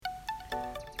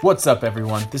What's up,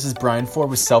 everyone? This is Brian Ford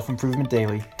with Self-Improvement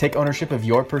Daily. Take ownership of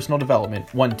your personal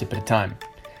development, one tip at a time.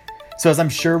 So as I'm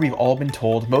sure we've all been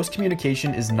told, most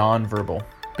communication is nonverbal.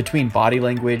 Between body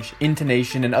language,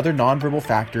 intonation, and other nonverbal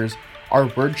factors, our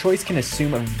word choice can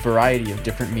assume a variety of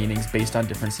different meanings based on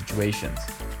different situations.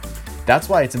 That's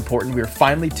why it's important we are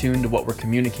finely tuned to what we're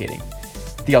communicating.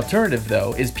 The alternative,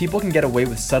 though, is people can get away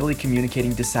with subtly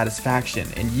communicating dissatisfaction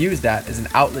and use that as an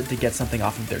outlet to get something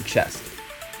off of their chest.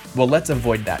 Well, let's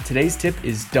avoid that. Today's tip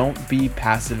is don't be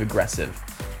passive-aggressive.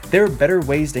 There are better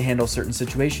ways to handle certain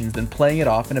situations than playing it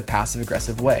off in a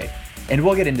passive-aggressive way. And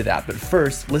we'll get into that, but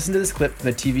first, listen to this clip from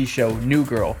the TV show New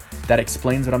Girl that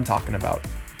explains what I'm talking about.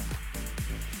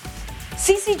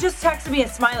 Cece just texted me a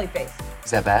smiley face.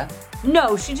 Is that bad?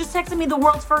 No, she just texted me the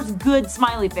world's first good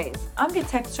smiley face. I'm gonna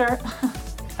text her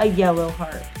a yellow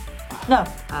heart. No,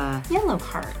 yellow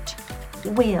heart.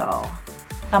 Wheel.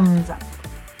 Thumbs up.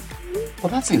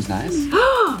 Well, that seems nice.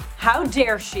 How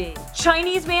dare she?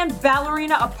 Chinese man,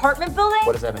 ballerina, apartment building?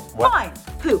 What does that mean? What? Fine.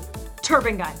 Poop.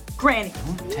 Turban guy. Granny.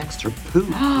 Don't text her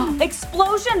poop.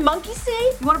 Explosion. Monkey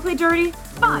see? You wanna play dirty?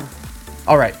 Fine.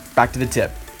 Alright, back to the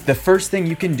tip. The first thing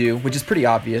you can do, which is pretty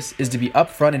obvious, is to be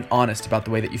upfront and honest about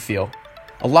the way that you feel.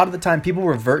 A lot of the time, people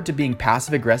revert to being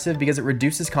passive-aggressive because it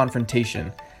reduces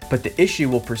confrontation, but the issue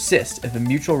will persist if a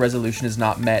mutual resolution is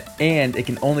not met, and it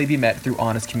can only be met through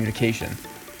honest communication.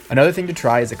 Another thing to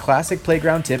try is a classic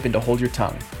playground tip and to hold your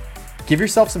tongue. Give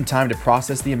yourself some time to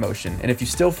process the emotion, and if you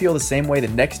still feel the same way the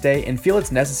next day and feel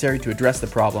it's necessary to address the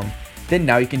problem, then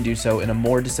now you can do so in a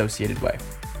more dissociated way.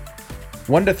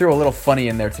 Wanted to throw a little funny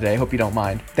in there today, hope you don't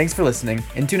mind. Thanks for listening,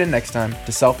 and tune in next time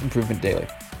to Self-Improvement Daily.